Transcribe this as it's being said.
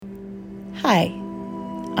Hi,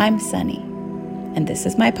 I'm Sunny, and this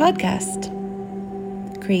is my podcast,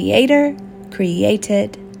 Creator,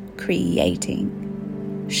 Created,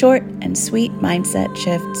 Creating. Short and sweet mindset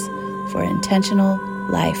shifts for intentional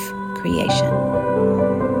life creation.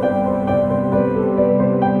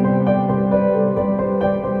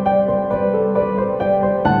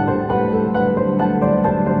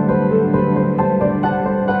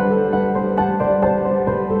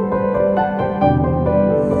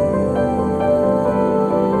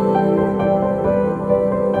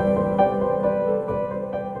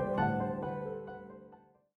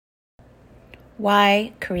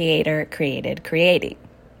 Why Creator, Created, Creating?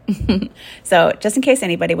 So just in case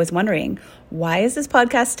anybody was wondering, why is this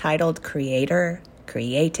podcast titled Creator,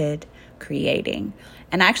 Created, Creating?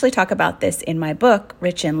 And I actually talk about this in my book,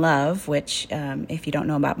 Rich in Love, which if you don't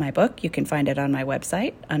know about my book, you can find it on my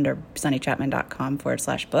website under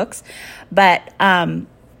sunnychapman.com/books. But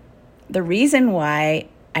the reason why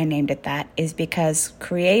I named it that is because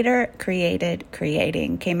Creator, Created,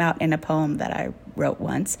 Creating came out in a poem that I wrote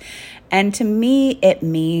once. And to me,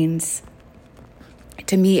 it's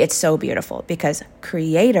so beautiful because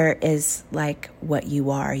Creator is like what you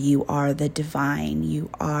are. You are the divine. You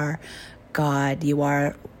are God. You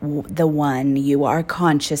are the one. You are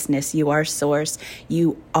consciousness. You are source.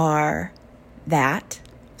 You are that.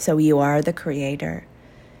 So you are the Creator.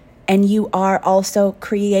 And you are also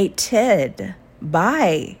created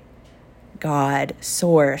by God,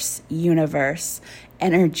 source, universe,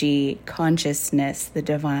 energy, consciousness, the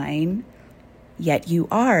divine. Yet you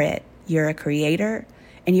are it. You're a creator,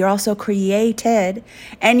 and you're also created,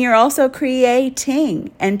 and you're also creating.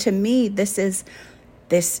 And to me, this is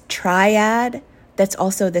this triad that's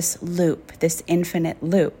also this loop, this infinite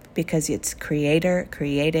loop, because it's creator,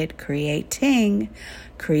 created, creating,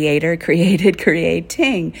 creator, created,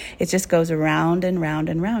 creating. It just goes around and round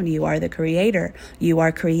and round. You are the creator, you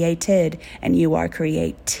are created, and you are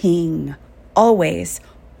creating always,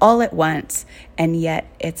 all at once. And yet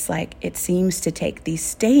it's like it seems to take these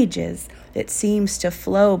stages. It seems to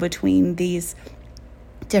flow between these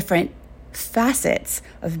different facets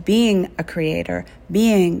of being a creator,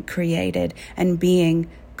 being created, and being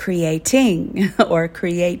creating or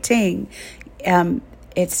creating.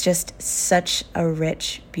 It's just such a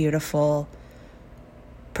rich, beautiful,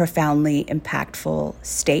 profoundly impactful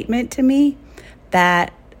statement to me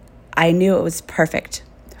that I knew it was perfect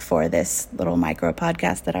for this little micro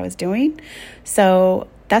podcast that I was doing. So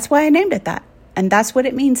that's why I named it that. And that's what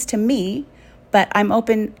it means to me. But I'm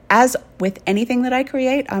open, as with anything that I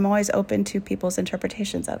create, I'm always open to people's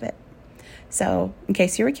interpretations of it. So in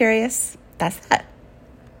case you were curious, that's that.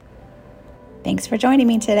 Thanks for joining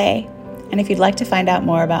me today. And if you'd like to find out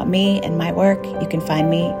more about me and my work, you can find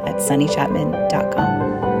me at sunnychapman.com.